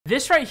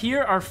This right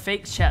here are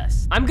fake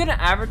chests. I'm gonna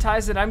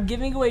advertise that I'm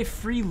giving away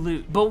free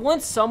loot, but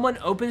once someone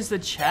opens the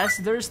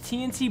chest, there's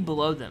TNT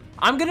below them.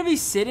 I'm gonna be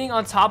sitting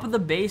on top of the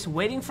base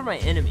waiting for my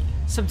enemy.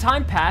 Some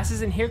time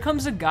passes and here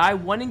comes a guy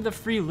wanting the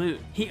free loot.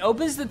 He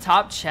opens the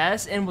top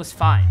chest and was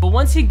fine, but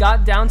once he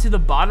got down to the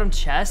bottom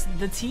chest,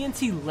 the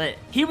TNT lit.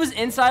 He was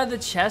inside of the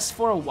chest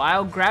for a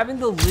while grabbing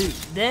the loot.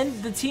 Then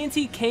the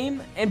TNT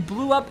came and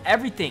blew up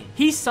everything.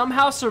 He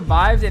somehow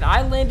survived and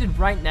I landed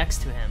right next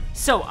to him.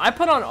 So I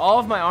put on all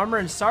of my armor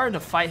and started to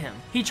fight him.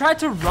 He tried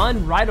to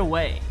run right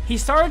away. He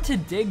started to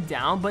dig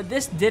down, but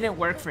this didn't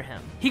work for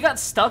him. He got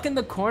stuck in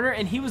the corner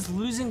and he was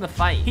losing the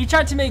fight. He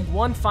tried to make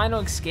one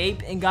final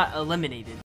escape and got eliminated.